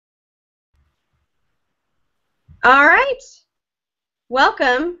All right.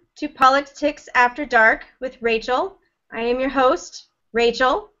 Welcome to Politics After Dark with Rachel. I am your host,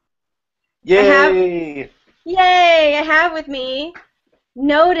 Rachel. Yay! I have with me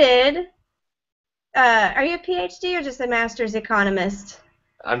noted, are you a PhD or just a master's economist?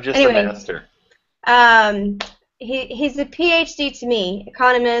 I'm just Anyway, a master. He's a PhD to me,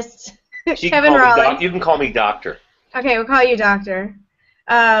 economist, You Kevin Rollins. You can call me doctor. Okay, we'll call you doctor.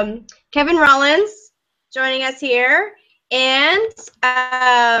 Kevin Rollins joining us here, and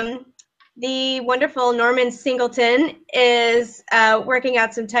the wonderful Norman Singleton is working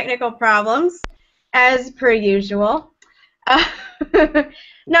out some technical problems, as per usual.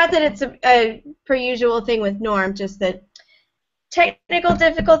 Not that it's a per usual thing with Norm, just that technical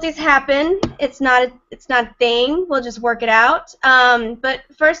difficulties happen. It's not a thing. We'll just work it out. But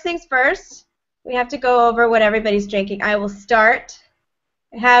first things first, we have to go over what everybody's drinking. I will start.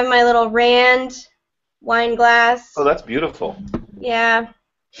 I have my little Rand wine glass. Oh, that's beautiful. Yeah.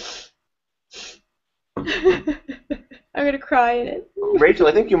 I'm gonna cry in it. Rachel,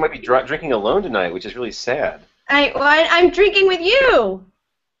 I think you might be drinking alone tonight, which is really sad. I'm drinking with you.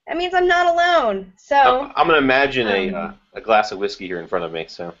 That means I'm not alone. So I'm gonna imagine a glass of whiskey here in front of me.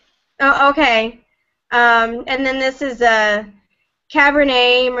 So. Oh, okay. And then this is a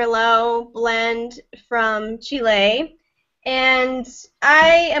Cabernet Merlot blend from Chile. And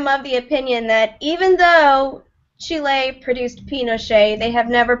I am of the opinion that even though Chile produced Pinochet, they have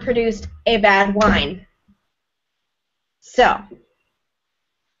never produced a bad wine. So,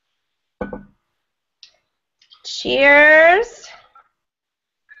 cheers.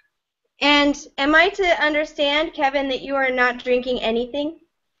 And am I to understand, Kevin, that you are not drinking anything?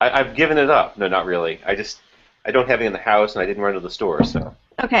 I've given it up. No, not really. I don't have it in the house, and I didn't run to the store, so.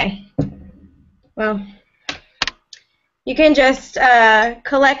 Okay. Well, you can just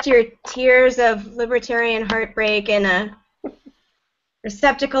collect your tears of libertarian heartbreak in a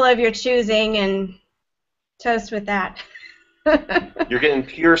receptacle of your choosing and toast with that. You're getting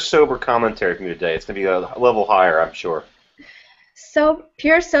pure sober commentary from me today. It's going to be a level higher, I'm sure. So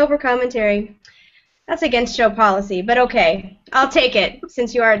pure sober commentary. That's against show policy, but okay. I'll take it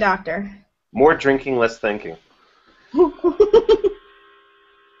since you are a doctor. More drinking, less thinking.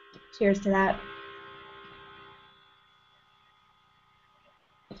 Cheers to that.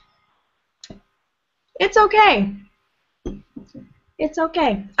 It's okay. It's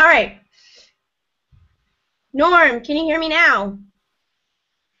okay. All right. Norm, can you hear me now?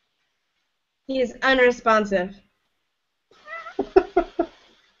 He is unresponsive.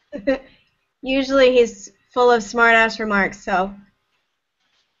 Usually he's full of smart-ass remarks, so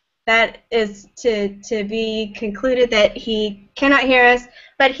that is to be concluded that he cannot hear us,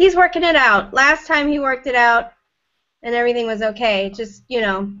 but he's working it out. Last time he worked it out and everything was okay. Just, you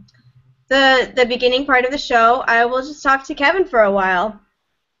know, the beginning part of the show, I will just talk to Kevin for a while.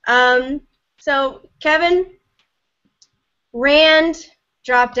 So, Kevin, Rand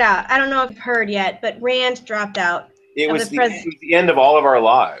dropped out. I don't know if you've heard yet, but Rand dropped out. It was the end of all of our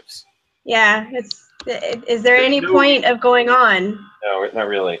lives. Yeah, is there any point of going on? No, not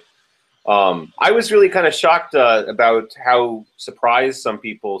really. I was really kind of shocked about how surprised some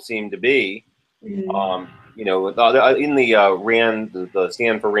people seem to be. Mm-hmm. You know, in the Rand, the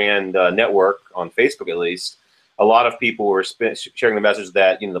Stand for Rand network on Facebook, at least, a lot of people were sharing the message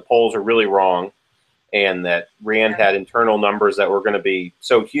that the polls are really wrong, and that Rand had internal numbers that were going to be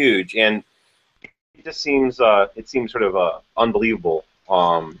so huge, and it just seems sort of unbelievable.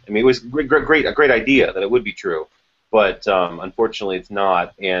 I mean, it was a great idea that it would be true, but unfortunately it's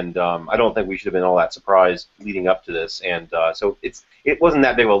not, and I don't think we should have been all that surprised leading up to this, and so it wasn't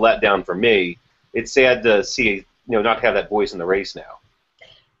that big of a letdown for me. It's sad to see, not have that voice in the race now.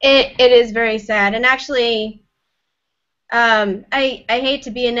 It is very sad, and actually, I hate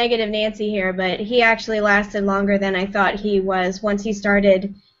to be a negative Nancy here, but he actually lasted longer than I thought he was once he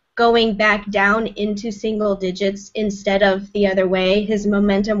started going back down into single digits instead of the other way. His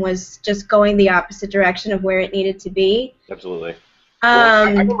momentum was just going the opposite direction of where it needed to be. Absolutely. Well, I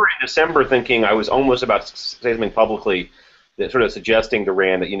remember in December thinking I was almost about to say something publicly that sort of suggesting to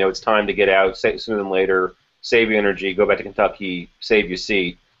Rand that, it's time to get out sooner than later, save your energy, go back to Kentucky, save your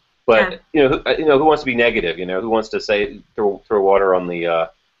seat. But, who wants to be negative, who wants to throw water on the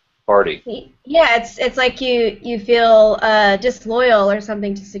party? Yeah, it's like you feel disloyal or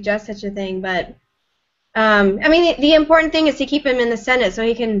something to suggest such a thing, but I mean the important thing is to keep him in the Senate so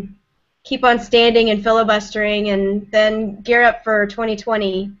he can keep on standing and filibustering and then gear up for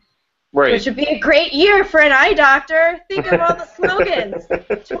 2020, right? Which would be a great year for an eye doctor. Think of all the slogans.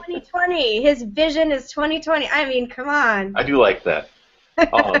 2020, his vision is 2020. I mean, come on. I do like that.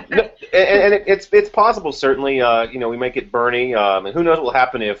 It's possible, certainly. We might get Bernie, and who knows what will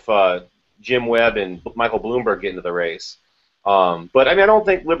happen if Jim Webb and Michael Bloomberg get into the race. But I mean, I don't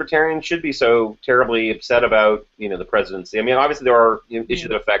think libertarians should be so terribly upset about the presidency. I mean, obviously there are issues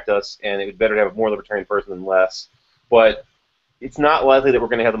that affect us, and it would be better to have a more libertarian person than less. But it's not likely that we're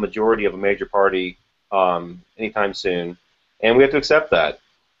going to have the majority of a major party anytime soon, and we have to accept that.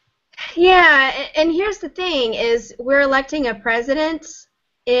 Yeah, and here's the thing: is we're electing a president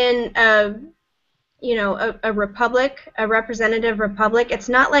in a republic, a representative republic. It's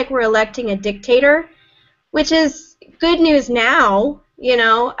not like we're electing a dictator, which is good news now.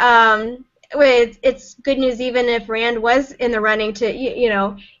 It's good news even if Rand was in the running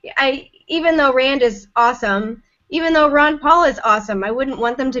to, even though Rand is awesome, even though Ron Paul is awesome, I wouldn't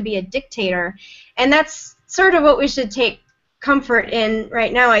want them to be a dictator. And that's sort of what we should take comfort in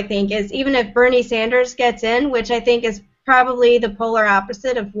right now, I think, is even if Bernie Sanders gets in, which I think is probably the polar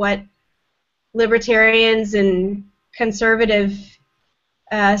opposite of what libertarians and conservative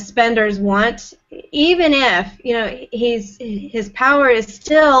spenders want, even if his power is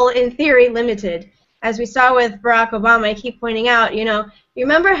still in theory limited, as we saw with Barack Obama. I keep pointing out, you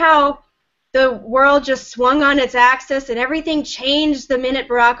remember how the world just swung on its axis and everything changed the minute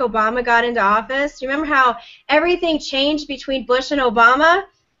Barack Obama got into office? You remember how everything changed between Bush and Obama?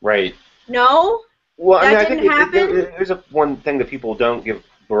 Right. No? Well, that didn't happen? There's one thing that people don't give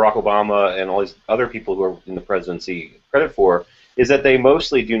Barack Obama and all these other people who are in the presidency credit for, is that they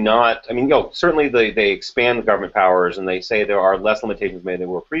mostly do not, I mean, certainly they expand the government powers and they say there are less limitations than there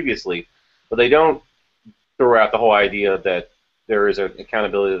were previously, but they don't throw out the whole idea that there is an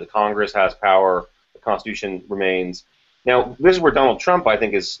accountability, that the Congress has power, the Constitution remains. Now, this is where Donald Trump, I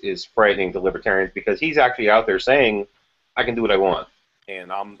think, is frightening to libertarians, because he's actually out there saying, I can do what I want,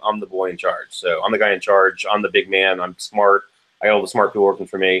 and I'm the boy in charge. So I'm the guy in charge, I'm the big man, I'm smart, I got all the smart people working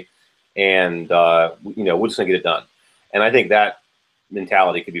for me, and we're just going to get it done. And I think that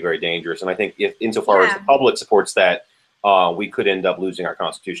mentality could be very dangerous. And I think if, insofar as the public supports that, we could end up losing our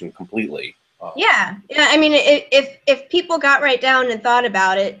Constitution completely. Yeah. I mean, if people got right down and thought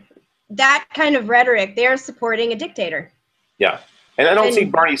about it, that kind of rhetoric, they're supporting a dictator. Yeah, and I don't see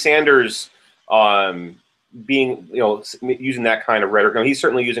Bernie Sanders being, using that kind of rhetoric. I mean, he's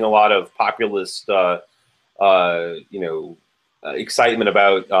certainly using a lot of populist, excitement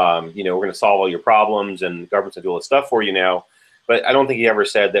about, we're going to solve all your problems and the government's going to do all this stuff for you now. But I don't think he ever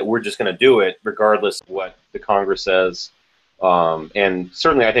said that we're just going to do it regardless of what the Congress says. And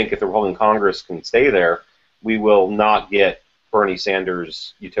certainly I think if the Republican Congress can stay there, we will not get Bernie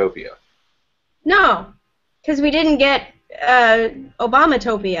Sanders utopia. No, because we didn't get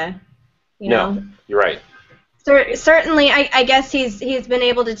Obamatopia. No, you're right. Certainly, I guess he's been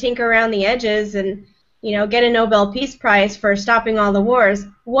able to tinker around the edges and get a Nobel Peace Prize for stopping all the wars.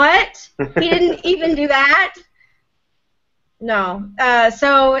 What? He didn't even do that? No.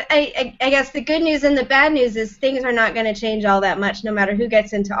 So I guess the good news and the bad news is things are not going to change all that much no matter who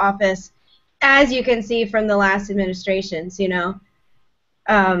gets into office, as you can see from the last administrations, that's the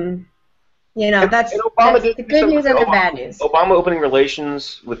good news and the bad news. Obama opening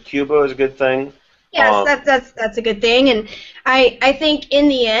relations with Cuba is a good thing. Yes, that's a good thing, and I think in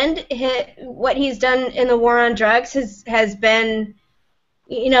the end, what he's done in the war on drugs has been,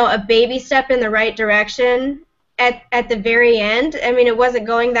 a baby step in the right direction. At the very end, I mean, it wasn't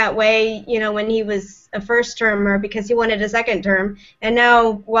going that way, when he was a first termer because he wanted a second term, and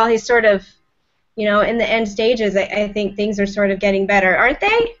now while he's sort of, in the end stages, I think things are sort of getting better, aren't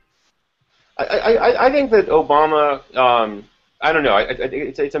they? I think that Obama. I don't know.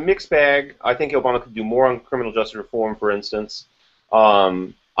 It's a mixed bag. I think Obama could do more on criminal justice reform, for instance.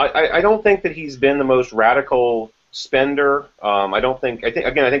 I don't think that he's been the most radical spender. I think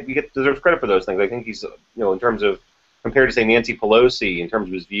he deserves credit for those things. I think he's, in terms of, compared to, say, Nancy Pelosi, in terms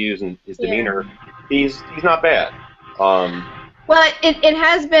of his views and his demeanor, he's not bad. Well, it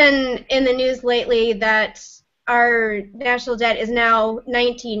has been in the news lately that our national debt is now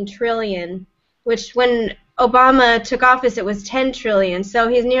 $19 trillion, which when Obama took office, it was $10 trillion. So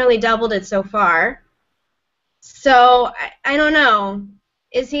he's nearly doubled it so far. So I don't know.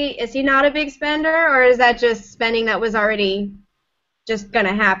 Is he not a big spender, or is that just spending that was already just going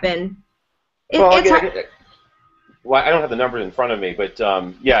to happen? I don't have the numbers in front of me, but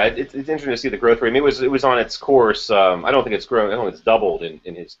it's interesting to see the growth rate. I mean, it was on its course. I don't think it's grown. I don't think it's doubled in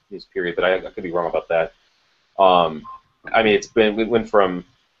his period, but I could be wrong about that. I mean, it went from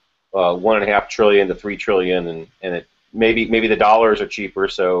 $1.5 trillion to $3 trillion, and it maybe the dollars are cheaper,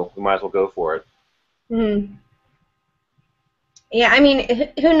 so we might as well go for it. Mm-hmm. Yeah, I mean,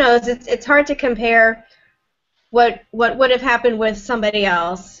 who knows? It's hard to compare what would have happened with somebody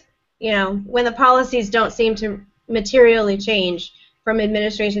else. You know, when the policies don't seem to materially change from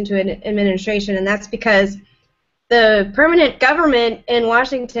administration to administration, and that's because the permanent government in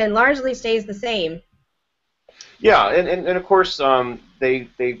Washington largely stays the same. Yeah, and of course, they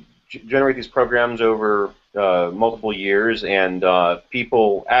generate these programs over multiple years, and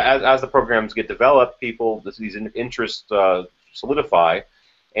people, as the programs get developed, these interests solidify,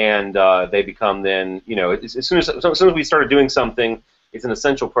 and they become then, as soon as we started doing something, it's an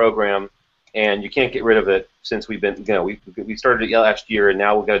essential program, and you can't get rid of it since we've been, we started it last year, and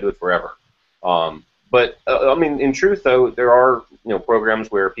now we've got to do it forever. But I mean, in truth, though, there are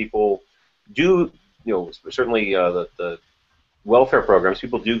programs where people do, certainly the welfare programs,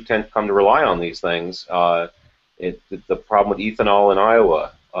 people do tend to come to rely on these things. The problem with ethanol in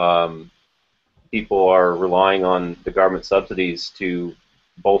Iowa, people are relying on the government subsidies to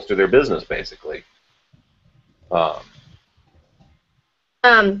bolster their business, basically.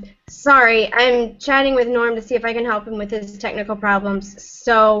 Sorry, I'm chatting with Norm to see if I can help him with his technical problems.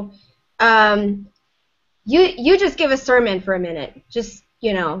 So, you just give a sermon for a minute. Just,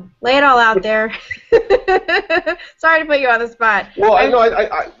 lay it all out there. Sorry to put you on the spot. Well, I know.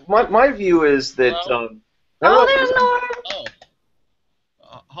 My view is that. There's Norm.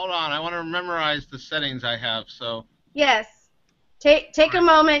 Oh, hold on. I want to memorize the settings I have. So. Yes. Take a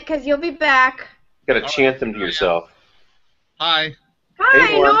moment, because you'll be back. You got to chant them to yourself. Hi. Hi,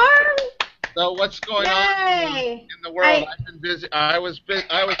 Hey, Norm. So what's going on in the world? I've been busy. I was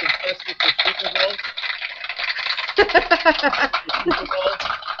obsessed with the Super Bowl.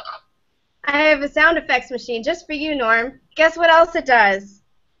 I have a sound effects machine just for you, Norm. Guess what else it does?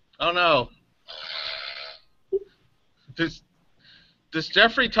 Oh no. Does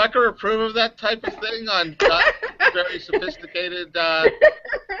Jeffrey Tucker approve of that type of thing on very sophisticated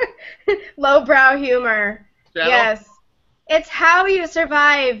lowbrow humor? channel? Yes. It's how you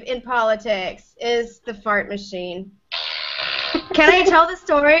survive in politics is the fart machine. Can I tell the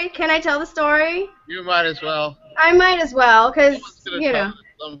story? You might as well. I might as well, because, At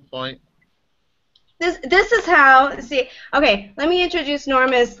some point. This is how, okay, let me introduce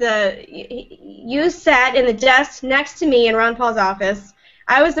Norm as you sat in the desk next to me in Ron Paul's office.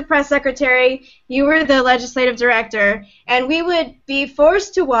 I was the press secretary, you were the legislative director, and we would be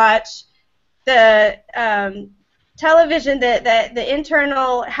forced to watch the television, the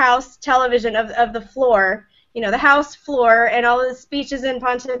internal House television of the floor, the House floor, and all the speeches and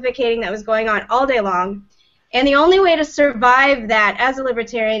pontificating that was going on all day long. And the only way to survive that as a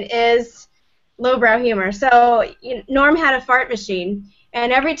libertarian is lowbrow humor. So Norm had a fart machine,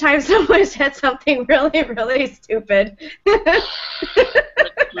 and every time someone said something really, really stupid. Which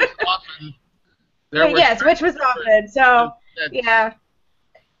was often. Which was often. So,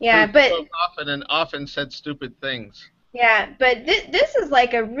 yeah, but often and often said stupid things. Yeah, but this is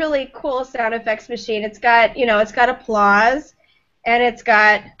like a really cool sound effects machine. It's got, it's got applause, and it's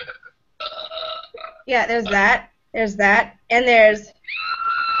got, there's that, and there's,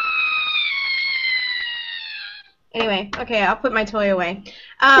 anyway, okay, I'll put my toy away.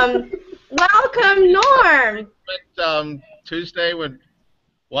 Welcome, Norm! But Tuesday when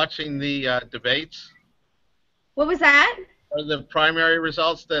watching the debates. What was that? Or the primary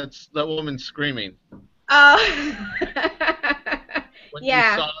results, that's the woman screaming. Oh. When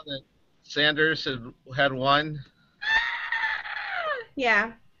yeah. you saw that Sanders had won.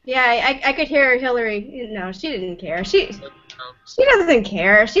 Yeah. Yeah, I could hear Hillary. No, she didn't care. She doesn't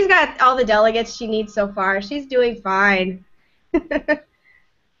care. She's got all the delegates she needs so far. She's doing fine. So,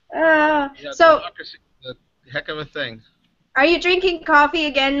 democracy is a heck of a thing. Are you drinking coffee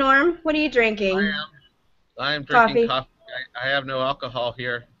again, Norm? What are you drinking? I am drinking coffee. I have no alcohol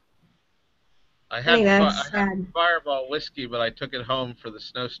here. I had Fireball whiskey, but I took it home for the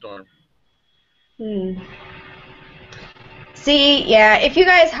snowstorm. See, yeah, if you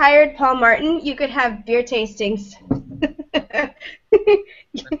guys hired Paul Martin, you could have beer tastings.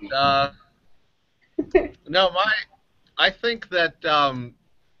 I think that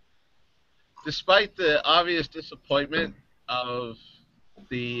despite the obvious disappointment of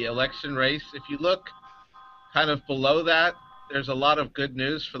the election race, if you look kind of below that, there's a lot of good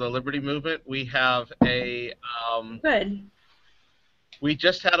news for the Liberty movement. We have good. We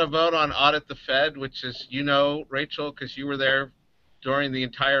just had a vote on Audit the Fed, which is, Rachel, because you were there during the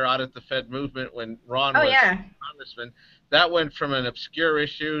entire Audit the Fed movement when Ron was congressman. That went from an obscure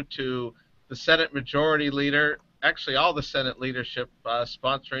issue to the Senate Majority Leader, actually all the Senate leadership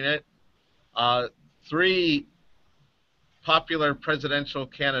sponsoring it. 3 popular presidential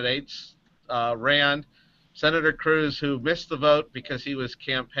candidates ran. Senator Cruz, who missed the vote because he was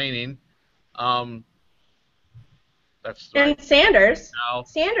campaigning, That's right. And Sanders. Now,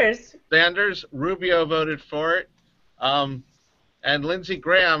 Sanders. Rubio voted for it. And Lindsey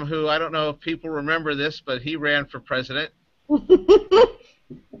Graham, who I don't know if people remember this, but he ran for president.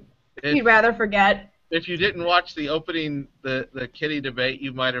 You'd rather forget. If you didn't watch the opening, the kitty debate,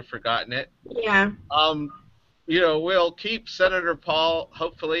 you might have forgotten it. Yeah. We'll keep Senator Paul,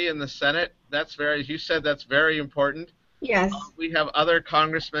 hopefully, in the Senate. That's as you said, that's very important. Yes. We have other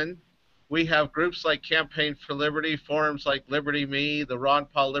congressmen. We have groups like Campaign for Liberty, forums like Liberty.me, the Ron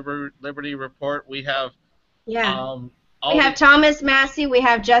Paul Liberty Report. We have we have Thomas Massey. We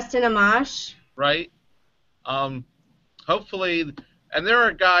have Justin Amash. Right. Hopefully, and there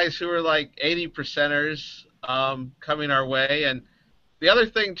are guys who are like 80%ers coming our way. And the other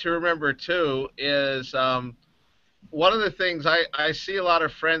thing to remember, too, is one of the things I see a lot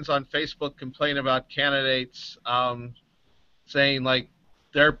of friends on Facebook complain about candidates saying, like,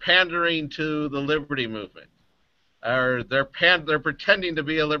 they're pandering to the liberty movement, or they're pretending to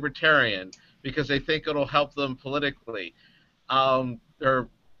be a libertarian because they think it'll help them politically, or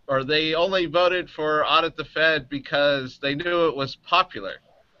they only voted for Audit the Fed because they knew it was popular.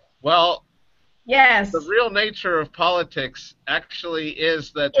 Well, yes, the real nature of politics actually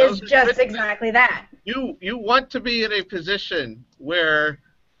is that is just exactly that. You want to be in a position where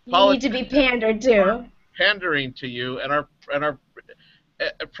you need to be pandered to, pandering to you, and are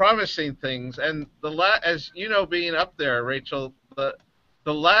promising things. And as you know, being up there, Rachel, the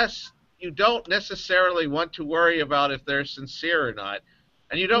less you don't necessarily want to worry about if they're sincere or not,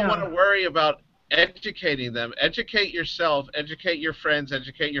 and you don't want to worry about educating them. Educate yourself, educate your friends,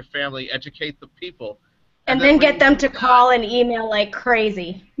 educate your family, educate the people, and then get them to call and email like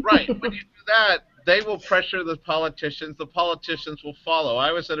crazy. Right. When you do that, they will pressure the politicians. The politicians will follow.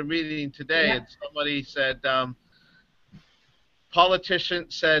 I was at a meeting today, and somebody said,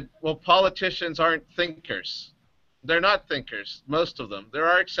 well, politicians aren't thinkers. They're not thinkers, most of them. There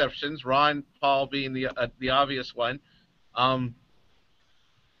are exceptions, Ron Paul being the obvious one.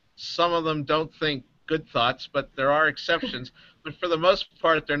 Some of them don't think good thoughts, but there are exceptions. But for the most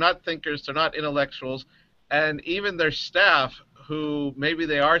part, they're not thinkers, they're not intellectuals, and even their staff, who maybe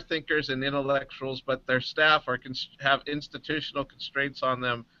they are thinkers and intellectuals, but their staff have institutional constraints on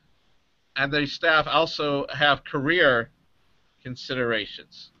them, and their staff also have career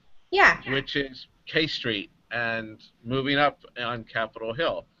considerations. Yeah. Which is K Street and moving up on Capitol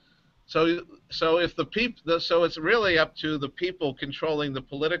Hill. So if the people, so it's really up to the people controlling the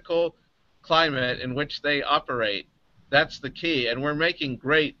political climate in which they operate. That's the key, and we're making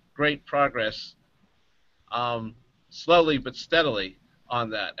great progress, slowly but steadily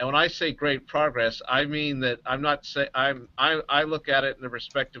on that. And when I say great progress, I mean that I look at it in the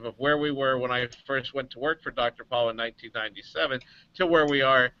perspective of where we were when I first went to work for Dr. Paul in 1997 to where we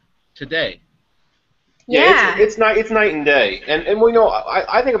are today. Yeah, it's night and day, and we know.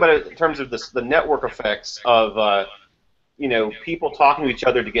 I think about it in terms of the network effects of people talking to each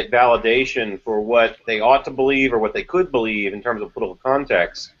other to get validation for what they ought to believe or what they could believe in terms of political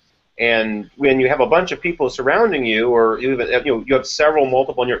context. And when you have a bunch of people surrounding you, or you have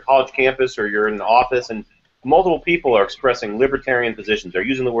multiple on your college campus, or you're in an office, and multiple people are expressing libertarian positions, they're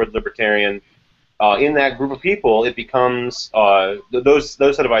using the word libertarian. In that group of people, it becomes those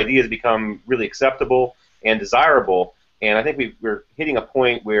sort of ideas become really acceptable and desirable. And I think we're hitting a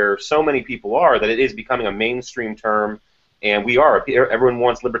point where so many people are that it is becoming a mainstream term, and we are. Everyone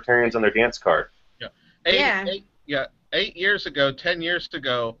wants libertarians on their dance card. Yeah. 8 years ago, 10 years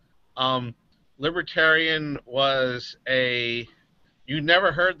ago, libertarian was you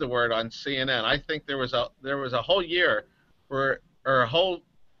never heard the word on CNN. I think there was a whole year or a whole,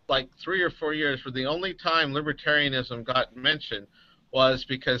 like 3 or 4 years, where the only time libertarianism got mentioned was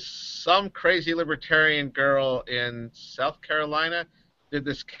because some crazy libertarian girl in South Carolina did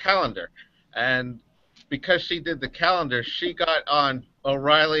this calendar, and because she did the calendar, she got on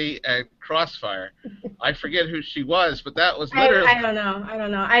O'Reilly and Crossfire. I forget who she was, but that was literally... I don't know.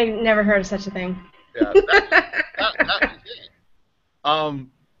 I never heard of such a thing. Yeah, that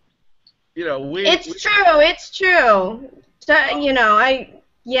was it. It's true. So,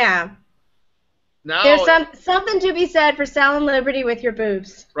 yeah. Now, there's something to be said for selling liberty with your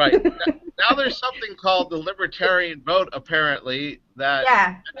boobs. Right. Now there's something called the libertarian vote, apparently,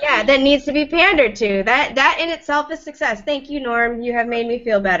 that that needs to be pandered to. That in itself is success. Thank you, Norm. You have made me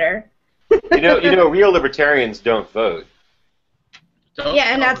feel better. Real libertarians don't vote.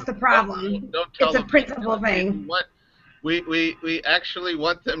 And that's the problem. It's a principle thing. We actually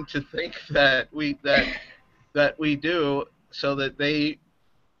want them to think that we do, so that they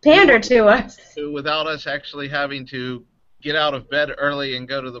pander to us without us actually having to get out of bed early and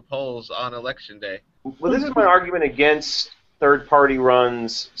go to the polls on election day. Well, this is my argument against third-party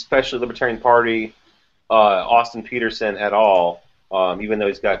runs, especially Libertarian Party, Austin Peterson et al. Even though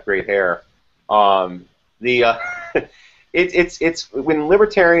he's got great hair, the it's when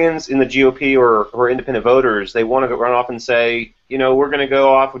libertarians in the GOP or independent voters, they want to run off and say, we're going to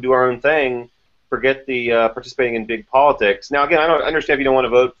go off and do our own thing, forget the participating in big politics. Now, again, I don't understand if you don't want to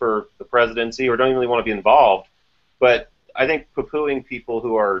vote for the presidency or don't really want to be involved, but I think poo-pooing people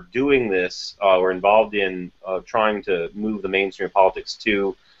who are doing this or involved in trying to move the mainstream of politics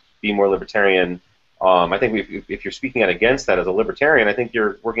to be more libertarian, I think if you're speaking out against that as a libertarian, I think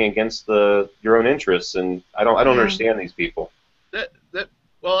you're working against your own interests, and I don't understand these people.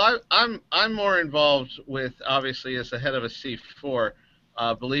 Well, I'm more involved with, obviously, as the head of a C4,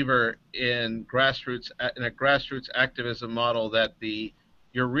 believer in a grassroots activism model that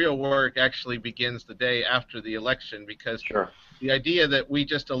your real work actually begins the day after the election, because the idea that we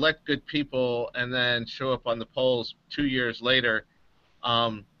just elect good people and then show up on the polls 2 years later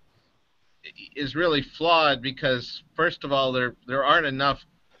is really flawed, because first of all, there aren't enough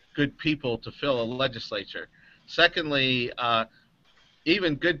good people to fill a legislature. Secondly,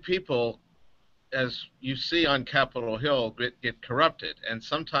 even good people, as you see on Capitol Hill, get corrupted, and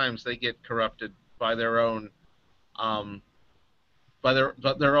sometimes they get corrupted by their own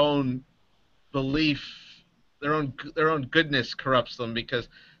their own belief, their own goodness corrupts them, because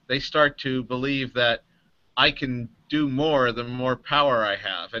they start to believe that I can do more the more power I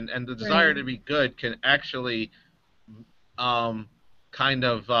have, and the desire to be good can actually kind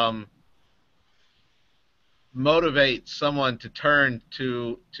of motivate someone to turn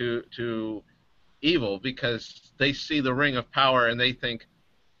to evil, because they see the ring of power and they think,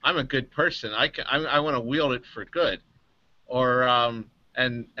 I'm a good person, I want to wield it for good, or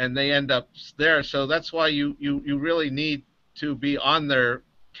and they end up there. So that's why you really need to be on their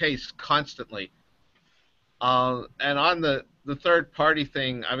case constantly. And on the third party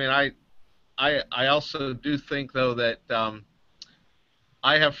thing, I mean, I also do think, though, that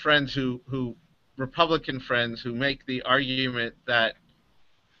I have friends who Republican friends who make the argument that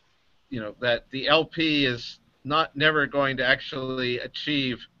that the LP is never going to actually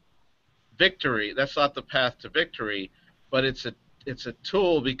achieve victory. That's not the path to victory, but it's a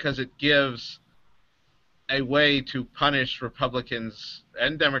tool, because it gives a way to punish Republicans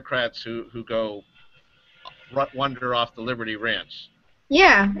and Democrats who go wander off the Liberty Ranch.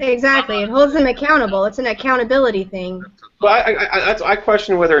 Yeah, exactly. It holds them accountable. It's an accountability thing. Well, I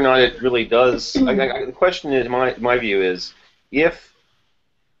question whether or not it really does. The question is, my view is, if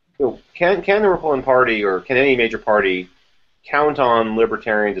can the Republican Party or can any major party count on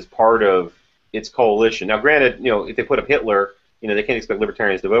libertarians as part of its coalition? Now, granted, if they put up Hitler, they can't expect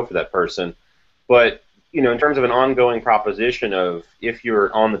libertarians to vote for that person. But in terms of an ongoing proposition of if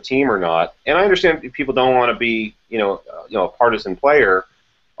you're on the team or not, and I understand people don't want to be, a partisan player.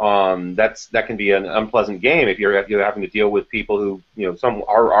 That can be an unpleasant game if you're having to deal with people who, some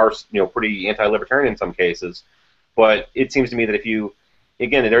are pretty anti-libertarian in some cases. But it seems to me that if you,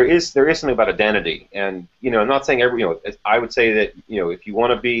 again, there is something about identity, and I'm not saying I would say that if you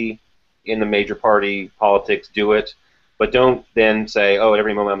want to be in the major party politics, do it, but don't then say, oh, at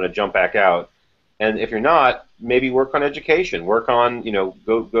every moment I'm going to jump back out. And if you're not, maybe work on education, work on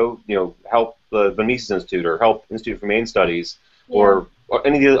go help the Mises Institute or help Institute for Humane Studies or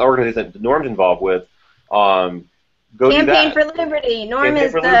any of the organizations that Norm's involved with. Go Campaign do that. for Liberty. Norm Campaign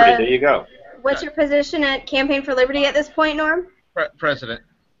is for Liberty. There you go. What's your position at Campaign for Liberty at this point, Norm? President.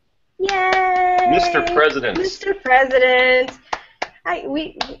 Yay! Mr. President. Mr. President.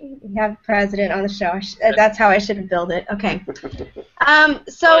 We have president on the show. That's how I should have billed it. Okay.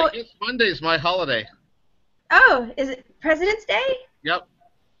 So Monday's my holiday. Oh, is it President's Day? Yep.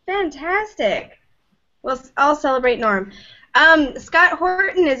 Fantastic. Well, I'll celebrate Norm. Scott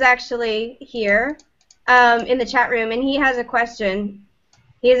Horton is actually here in the chat room, and he has a question.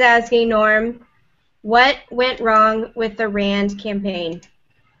 He's asking Norm, what went wrong with the Rand campaign?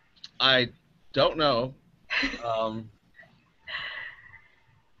 I don't know.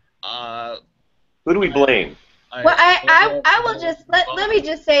 Who do we blame? Well, I will just let me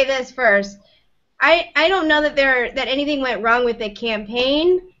just say this first. I don't know that anything went wrong with the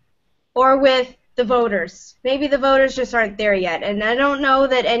campaign or with the voters. Maybe the voters just aren't there yet, and I don't know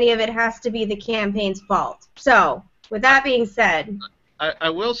that any of it has to be the campaign's fault. So, with that being said, I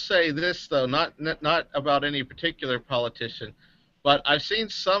will say this, though, not about any particular politician, but I've seen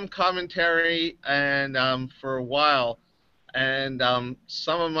some commentary and for a while, and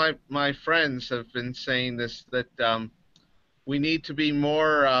some of my friends have been saying this, that we need to be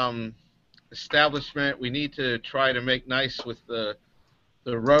more establishment. We need to try to make nice with the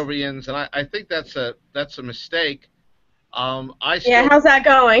Rovians, and I think that's a mistake. Yeah, how's that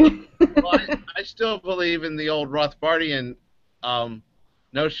going? Well, I still believe in the old Rothbardian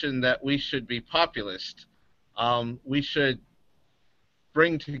notion that we should be populist. We should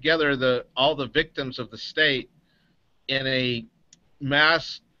bring together all the victims of the state in a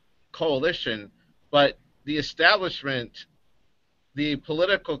mass coalition, but the establishment, the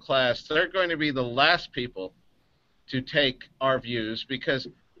political class, they're going to be the last people to take our views because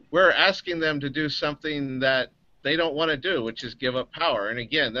we're asking them to do something that they don't want to do, which is give up power. And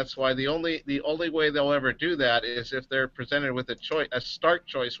again, that's why the only way they'll ever do that is if they're presented with a stark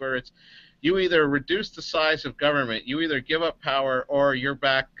choice where it's you either reduce the size of government, you either give up power, or you're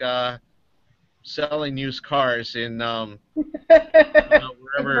back selling used cars in wherever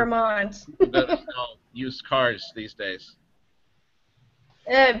Vermont. that sell used cars these days.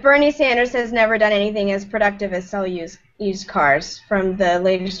 Bernie Sanders has never done anything as productive as sell used cars, from the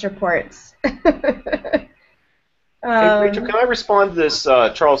latest reports. Hey, Rachel, can I respond to this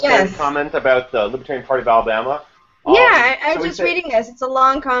Charles Kent comment about the Libertarian Party of Alabama? Yeah, I was just reading this. It's a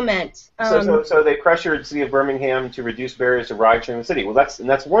long comment. So they pressured the city of Birmingham to reduce barriers to ride-sharing in the city. Well,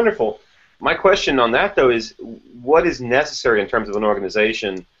 that's wonderful. My question on that, though, is what is necessary in terms of an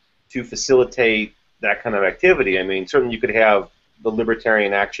organization to facilitate that kind of activity? I mean, certainly you could have the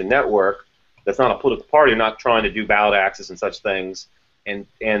Libertarian Action Network that's not a political party, not trying to do ballot access and such things, and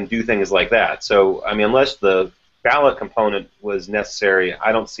do things like that. So, I mean, unless the ballot component was necessary,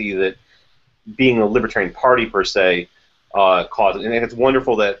 I don't see that being a Libertarian Party per se causes. And it's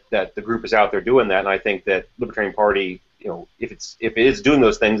wonderful that the group is out there doing that. And I think that Libertarian Party, you know, if it is doing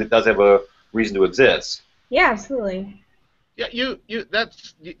those things, it does have a reason to exist. Yeah, absolutely. Yeah,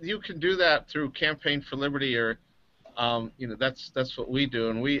 you can do that through Campaign for Liberty, or you know, that's what we do,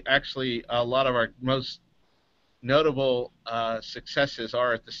 and we actually, a lot of our most notable successes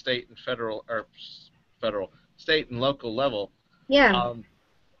are at the state and state and local level. Yeah.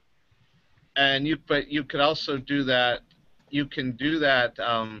 But you could also do that. You can do that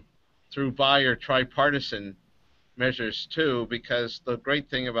through bi or tripartisan measures too, because the great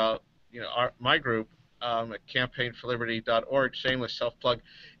thing about, you know, my group at campaignforliberty.org, shameless self-plug,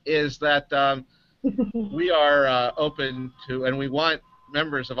 is that we are open to, and we want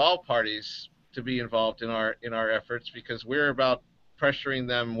members of all parties to be involved in our efforts, because we're about pressuring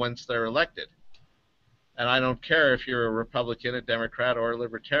them once they're elected. And I don't care if you're a Republican, a Democrat, or a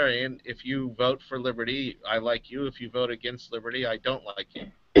Libertarian. If you vote for Liberty, I like you. If you vote against Liberty, I don't like you.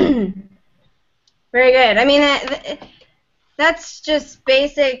 Very good. I mean, that's just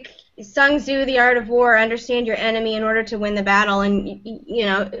basic Sun Tzu, the art of war. Understand your enemy in order to win the battle. And, you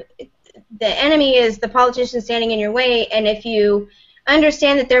know, the enemy is the politician standing in your way. And if you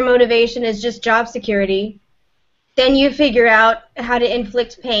understand that their motivation is just job security, then you figure out how to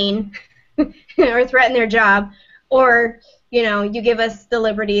inflict pain or threaten their job, or, you know, you give us the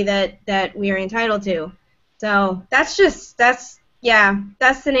liberty that we are entitled to. So that's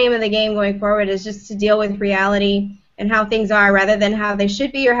the name of the game going forward, is just to deal with reality and how things are rather than how they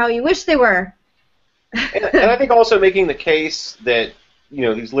should be or how you wish they were. and I think also making the case that, you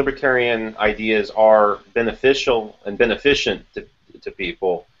know, these libertarian ideas are beneficial and beneficent to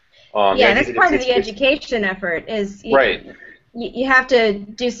people. Yeah, that's part of the education effort. Right. You have to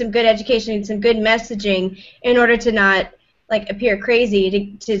do some good education and some good messaging in order to not, like, appear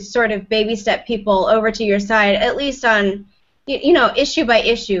crazy, to sort of baby step people over to your side, at least on, you know, issue by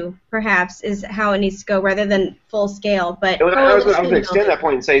issue, perhaps, is how it needs to go, rather than full scale. But I was going to extend that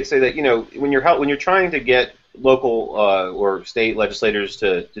point and say that, you know, when you're trying to get local or state legislators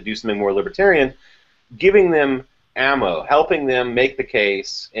to do something more libertarian, giving them ammo, helping them make the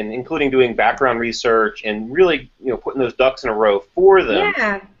case, and including doing background research and really, you know, putting those ducks in a row for them,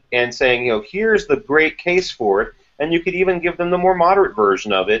 and saying, you know, here's the great case for it, and you could even give them the more moderate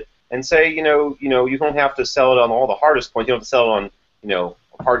version of it and say, you know, you don't have to sell it on all the hardest points. You don't have to sell it on, you know,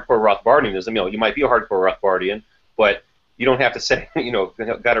 hardcore Rothbardianism. You know, you might be a hardcore Rothbardian, but you don't have to say, you know,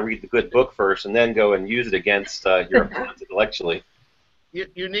 got to read the good book first and then go and use it against your opponents intellectually.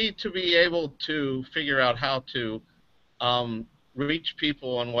 You need to be able to figure out how to reach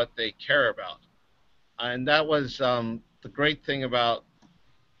people on what they care about. And that was the great thing about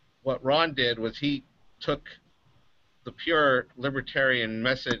what Ron did, was he took the pure libertarian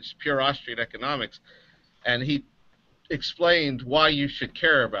message, pure Austrian economics, and he explained why you should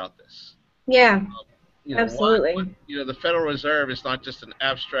care about this. Yeah, you know, absolutely. You know, the Federal Reserve is not just an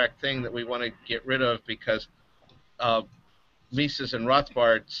abstract thing that we want to get rid of because Mises and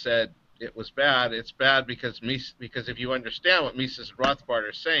Rothbard said it was bad. It's bad because if you understand what Mises and Rothbard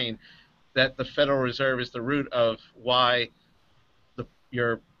are saying, that the Federal Reserve is the root of why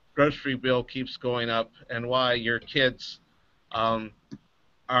your grocery bill keeps going up and why your kids are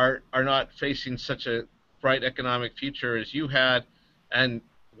not facing such a bright economic future as you had, and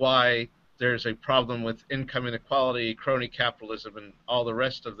why there's a problem with income inequality, crony capitalism, and all the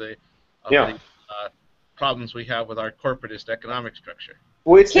rest of the problems we have with our corporatist economic structure.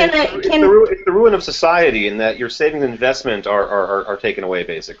 Well, it's the ruin of society in that your savings and investment are taken away,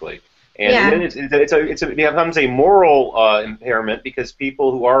 basically. And it becomes a moral impairment because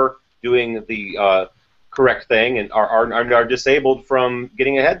people who are doing the correct thing and are disabled from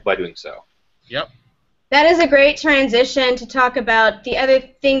getting ahead by doing so. Yep. That is a great transition to talk about the other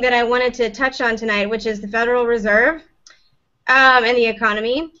thing that I wanted to touch on tonight, which is the Federal Reserve and the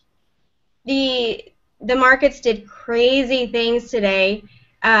economy. The markets did crazy things today,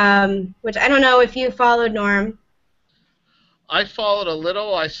 which I don't know if you followed, Norm. I followed a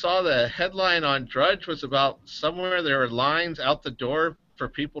little. I saw the headline on Drudge was about somewhere there are lines out the door for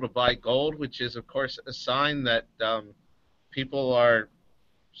people to buy gold, which is, of course, a sign that people are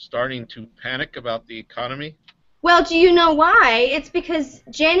starting to panic about the economy. Well, do you know why? It's because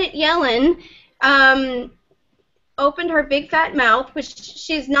Janet Yellen opened her big fat mouth, which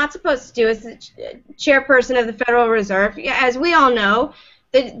she's not supposed to do as the chairperson of the Federal Reserve. As we all know,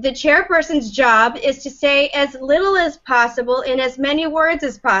 the chairperson's job is to say as little as possible in as many words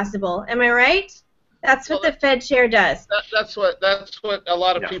as possible. Am I right? That's what the Fed chair does. That's what a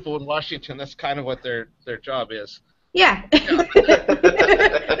lot of people in Washington, that's kind of what their job is. Yeah. the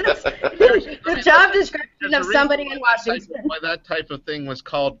job description of somebody in Washington. Why that type of thing was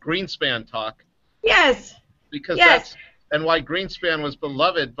called Greenspan talk. Yes. Because that's why Greenspan was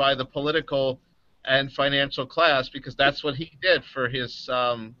beloved by the political and financial class, because that's what he did for his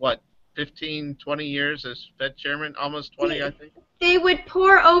 15, 20 years as Fed chairman, almost 20, I think. They would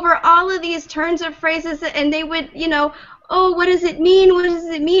pour over all of these turns of phrases, and they would, oh, what does it mean? What does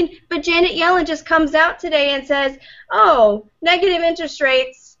it mean? But Janet Yellen just comes out today and says, oh, negative interest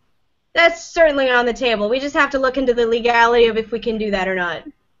rates, that's certainly on the table. We just have to look into the legality of if we can do that or not.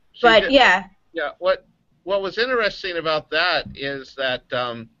 Yeah. Yeah, what was interesting about that is that,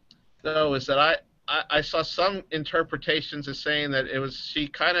 I saw some interpretations as saying that she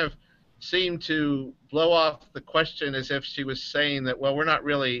kind of seemed to blow off the question as if she was saying that, well, we're not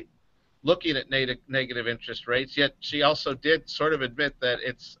really looking at negative interest rates, yet she also did sort of admit that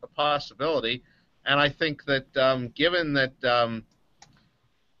it's a possibility. And I think that given that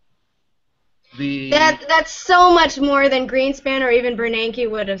That's so much more than Greenspan or even Bernanke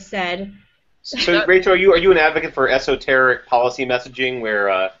would have said. So, Rachel, are you an advocate for esoteric policy messaging where,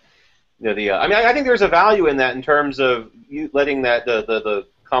 I think there's a value in that in terms of you letting that the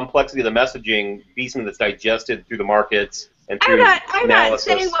complexity of the messaging be something that's digested through the markets and through I'm not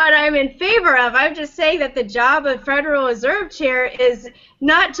saying what I'm in favor of. I'm just saying that the job of Federal Reserve Chair is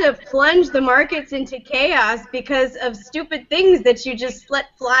not to plunge the markets into chaos because of stupid things that you just let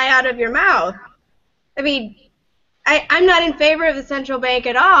fly out of your mouth. I mean, I'm not in favor of the central bank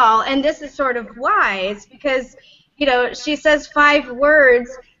at all, and this is sort of why. It's because, she says 5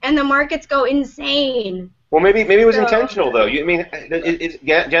 words and the markets go insane. Well, maybe it was intentional, though. Is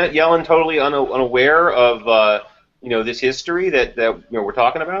Janet Yellen totally unaware of this history that we're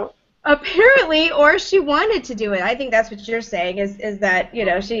talking about? Apparently, or she wanted to do it. I think that's what you're saying is that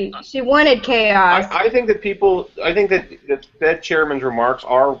she wanted chaos. I think that the Fed chairman's remarks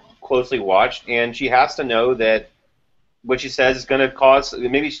are closely watched, and she has to know that what she says is going to cause.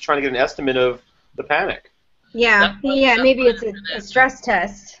 Maybe she's trying to get an estimate of the panic. Yeah, maybe it's a stress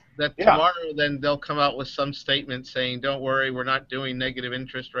test. That tomorrow then they'll come out with some statement saying, don't worry, we're not doing negative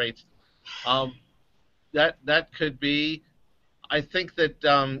interest rates. That could be. I think that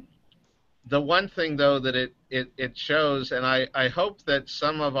the one thing, though, that it shows, and I hope that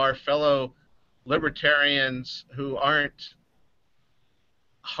some of our fellow libertarians who aren't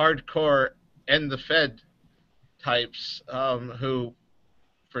hardcore end the Fed types who,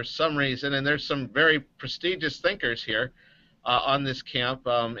 for some reason, and there's some very prestigious thinkers here on this camp,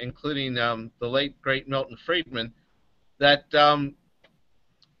 including the late, great Milton Friedman, that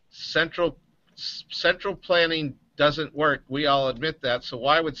central planning doesn't work. We all admit that. So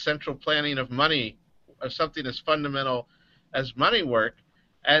why would central planning of money, of something as fundamental as money, work?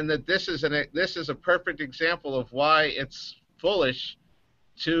 And that this is a perfect example of why it's foolish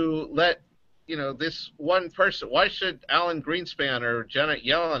to let this one person. Why should Alan Greenspan or Janet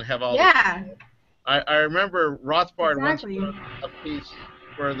Yellen have all this? I remember Rothbard once wrote a piece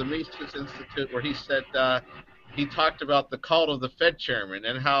for the Mises Institute where he said he talked about the cult of the Fed chairman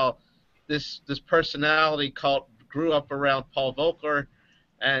and how this personality cult grew up around Paul Volcker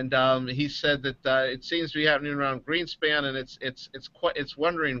And he said that it seems to be happening around Greenspan, and it's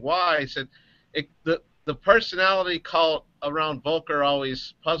wondering why. He said the personality cult around Volcker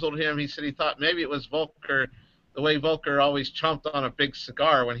always puzzled him. He said he thought maybe it was Volcker, the way Volcker always chomped on a big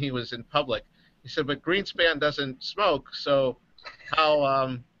cigar when he was in public. He said, but Greenspan doesn't smoke, so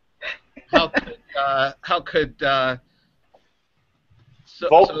how could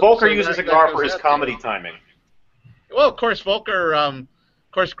Volcker uses a cigar for his comedy timing. Well, of course, Volcker.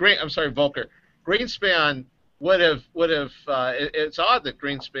 Volcker. Greenspan would have. It's odd that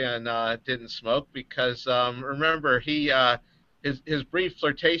Greenspan didn't smoke because remember his brief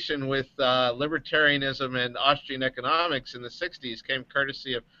flirtation with libertarianism and Austrian economics in the '60s came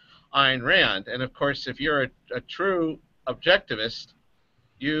courtesy of Ayn Rand, and of course, if you're a true objectivist,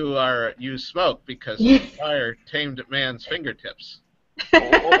 you smoke because fire tamed at man's fingertips.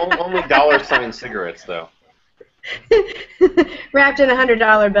 Only $sign cigarettes, though. Wrapped in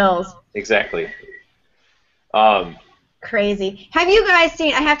 $100 bills. Exactly. Crazy. Have you guys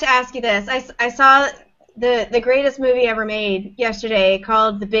seen? I have to ask you this. I saw the greatest movie ever made yesterday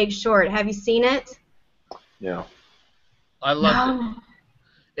called The Big Short. Have you seen it? No. I loved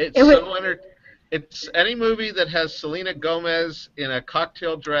it. It's any movie that has Selena Gomez in a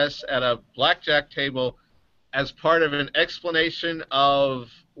cocktail dress at a blackjack table as part of an explanation of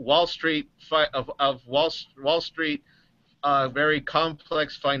Wall Street Wall Street very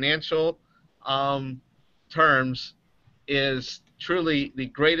complex financial terms is truly the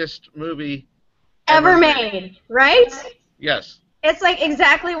greatest movie ever made, right? Yes. It's like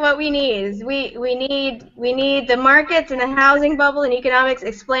exactly what we need. We need the markets and the housing bubble and economics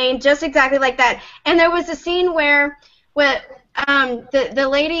explained just exactly like that. And there was a scene where the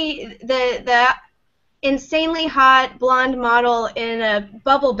lady, the insanely hot blonde model in a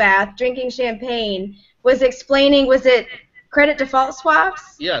bubble bath drinking champagne was explaining, was it credit default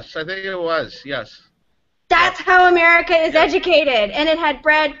swaps? Yes, I think it was, yes. That's how America is educated. And it had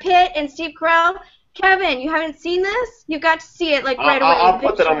Brad Pitt and Steve Carell. Kevin, you haven't seen this? You got to see it like right away. I'll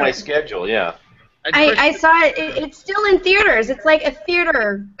put that on my schedule, yeah. I saw it. It's still in theaters. It's like a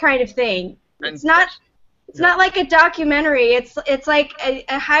theater kind of thing. It's not like a documentary. It's like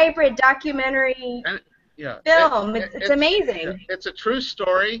a hybrid documentary film. It's amazing. It's a true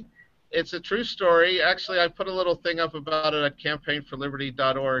story. It's a true story. Actually, I put a little thing up about it at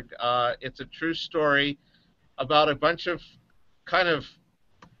campaignforliberty.org. It's a true story about a bunch of kind of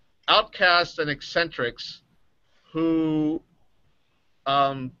outcasts and eccentrics who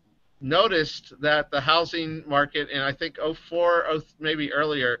noticed that the housing market in I think 04, maybe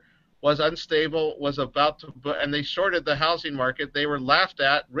earlier, was unstable, was about to, and they shorted the housing market. They were laughed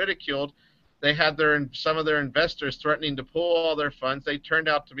at, ridiculed. They had some of their investors threatening to pull all their funds. They turned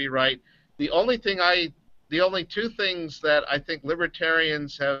out to be right. The only two things that I think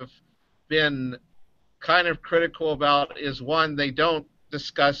libertarians have been kind of critical about is, one, they don't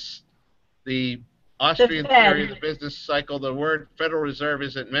discuss the Austrian theory of the business cycle. The word Federal Reserve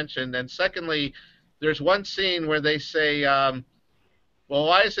isn't mentioned. And secondly, there's one scene where they say, well,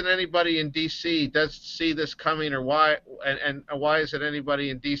 why isn't anybody in D.C. does see this coming, or why isn't anybody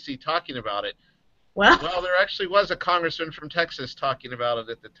in D.C. talking about it? Well, there actually was a congressman from Texas talking about it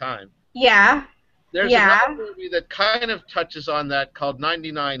at the time. Yeah. There's another movie that kind of touches on that called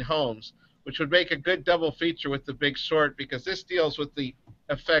 99 Homes, which would make a good double feature with The Big Short, because this deals with the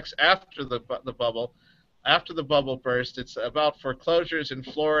effects after the bubble burst. It's about foreclosures in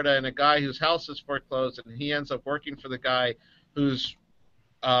Florida and a guy whose house is foreclosed, and he ends up working for the guy who's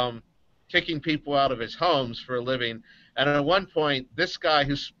kicking people out of his homes for a living. And at one point, this guy,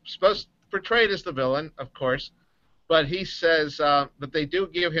 who's supposed to be portrayed as the villain, of course, but he says that they do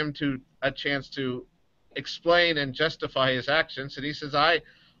give him a chance to explain and justify his actions, and he says, I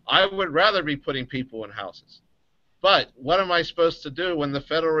would rather be putting people in houses. But what am I supposed to do when the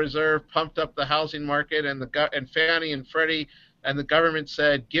Federal Reserve pumped up the housing market and Fannie and Freddie and the government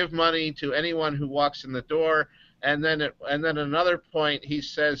said, give money to anyone who walks in the door? And then another point, he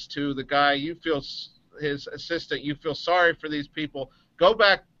says to the guy, his assistant, you feel sorry for these people. Go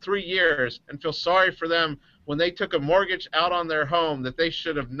back 3 years and feel sorry for them when they took a mortgage out on their home that they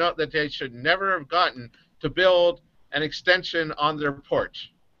should never have gotten to build an extension on their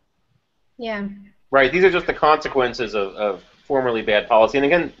porch. Yeah. Right. These are just the consequences of formerly bad policy. And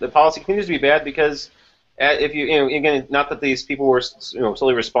again, the policy continues to be bad because if again, not that these people were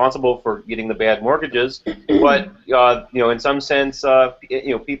solely responsible for getting the bad mortgages, but in some sense,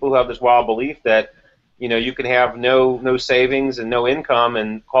 people who have this wild belief that you can have no savings and no income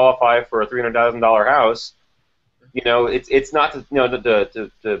and qualify for a $300,000 house. It's not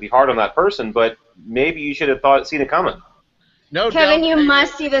to be hard on that person, but maybe you should have seen it coming. No Kevin, you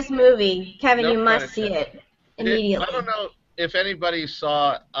must see this movie. Kevin, you must see it immediately. I don't know if anybody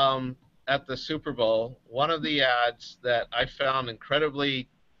saw at the Super Bowl, one of the ads that I found incredibly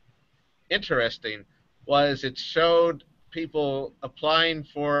interesting was it showed people applying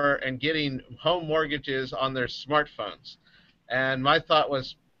for and getting home mortgages on their smartphones. And my thought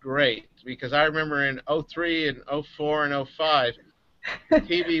was great, because I remember in 03 and 04 and 05,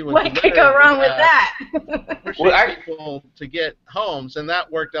 TV was what could go wrong with that? Pushing people to get homes, and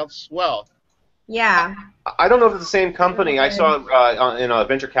that worked out swell. Yeah. I don't know if it's the same company. I saw in a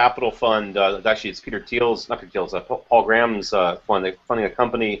venture capital fund, actually it's Peter Thiel's, not Peter Thiel's, Paul Graham's fund. They're funding a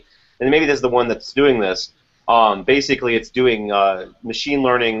company, and maybe this is the one that's doing this. Basically, it's doing machine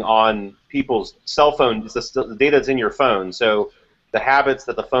learning on people's cell phone. It's the data that's in your phone. So the habits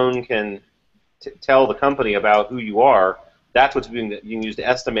that the phone can tell the company about who you are, that's what's being you can use to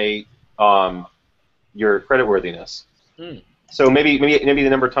estimate your creditworthiness. So maybe the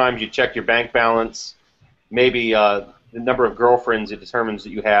number of times you check your bank balance, maybe the number of girlfriends it determines that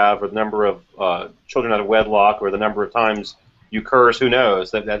you have, or the number of children out of wedlock, or the number of times you curse. Who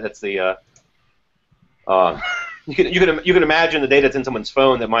knows? That's the you can imagine the data that's in someone's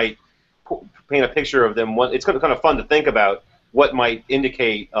phone that might paint a picture of them. It's kind of fun to think about what might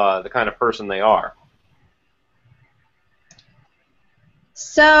indicate the kind of person they are.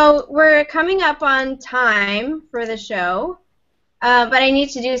 So we're coming up on time for the show, but I need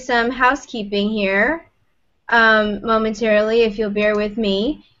to do some housekeeping here momentarily, if you'll bear with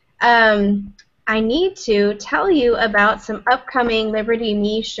me. I need to tell you about some upcoming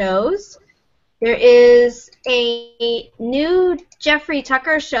Liberty.me shows. There is a new Jeffrey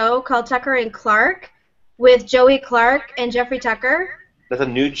Tucker show called Tucker and Clark with Joey Clark and Jeffrey Tucker. That's a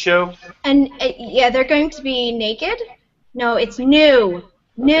nude show? And yeah, they're going to be naked. No, it's new.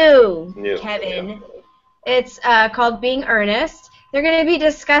 New, Kevin. It's called Being Earnest. They're going to be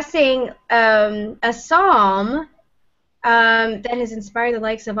discussing a psalm that has inspired the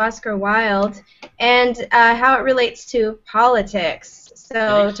likes of Oscar Wilde and how it relates to politics.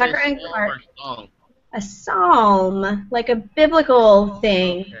 So Tucker and Clark. A psalm, like a biblical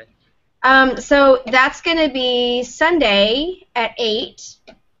thing. Okay. So that's going to be Sunday at 8.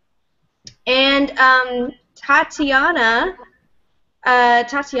 And Tatiana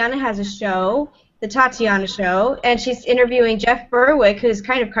has a show, The Tatiana Show, and she's interviewing Jeff Berwick, who's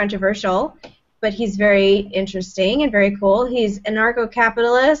kind of controversial, but he's very interesting and very cool. He's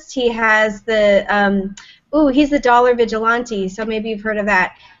anarcho-capitalist. He has the, he's the dollar vigilante, so maybe you've heard of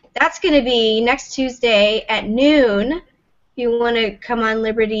that. That's going to be next Tuesday at noon, if you want to come on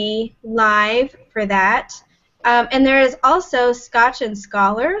Liberty Live for that. And there is also Scotch and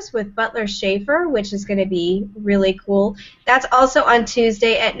Scholars with Butler Schaefer, which is going to be really cool. That's also on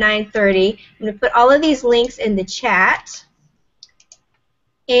Tuesday at 9:30. I'm going to put all of these links in the chat.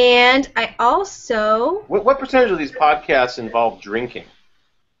 And I also... What percentage of these podcasts involve drinking?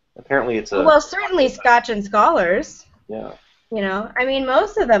 Apparently it's a... Well, certainly Scotch and Scholars. Yeah. You know, I mean,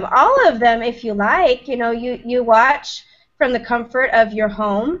 most of them, all of them, if you like, you know, you watch from the comfort of your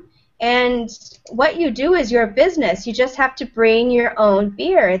home. And what you do is your business. You just have to bring your own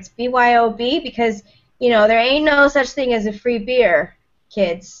beer. It's BYOB because, you know, there ain't no such thing as a free beer,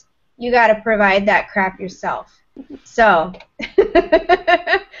 kids. You got to provide that crap yourself. So,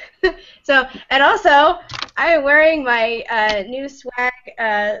 and also, I'm wearing my new swag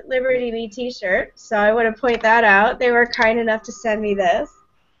Liberty.me t-shirt, so I want to point that out. They were kind enough to send me this,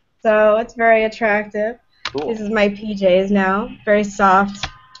 so it's very attractive. Cool. This is my PJs now, very soft.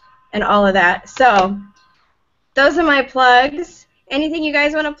 And all of that. So, those are my plugs. Anything you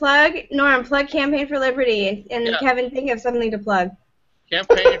guys want to plug? Norm, plug Campaign for Liberty. And yeah. Kevin, think of something to plug.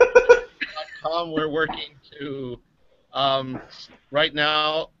 Campaign.com, we're working to, right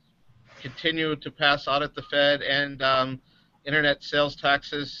now, continue to pass audit the Fed and internet sales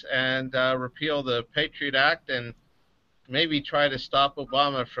taxes and repeal the Patriot Act and maybe try to stop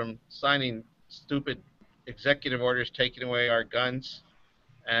Obama from signing stupid executive orders taking away our guns.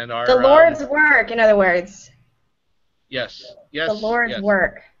 And our, the Lord's work, in other words. Yes. The Lord's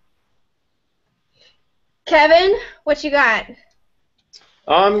work. Kevin, what you got?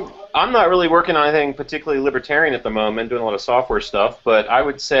 I'm not really working on anything particularly libertarian at the moment, doing a lot of software stuff, but I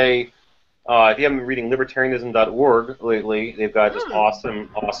would say if you haven't been reading libertarianism.org lately, they've got just awesome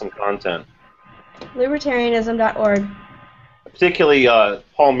content. Libertarianism.org. Particularly,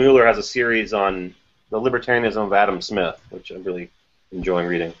 Paul Mueller has a series on the libertarianism of Adam Smith, which I'm really enjoying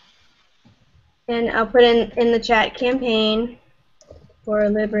reading. And I'll put in the chat Campaign for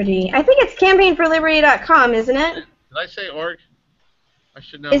Liberty. I think it's campaignforliberty.com, isn't it? Did I say org? I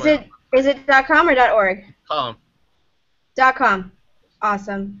should know. Is it .com or .org? .com. .com.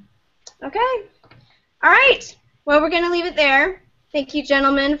 Awesome. Okay. All right. Well, we're going to leave it there. Thank you,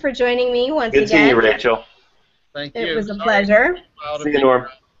 gentlemen, for joining me once again. Good seeing you, Rachel. Thank you. It was a pleasure. See you, Norm.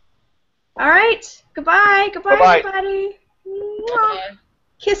 All right. Goodbye. Goodbye, Bye-bye. everybody. Bye-bye.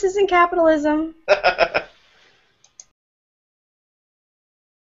 Kisses and capitalism.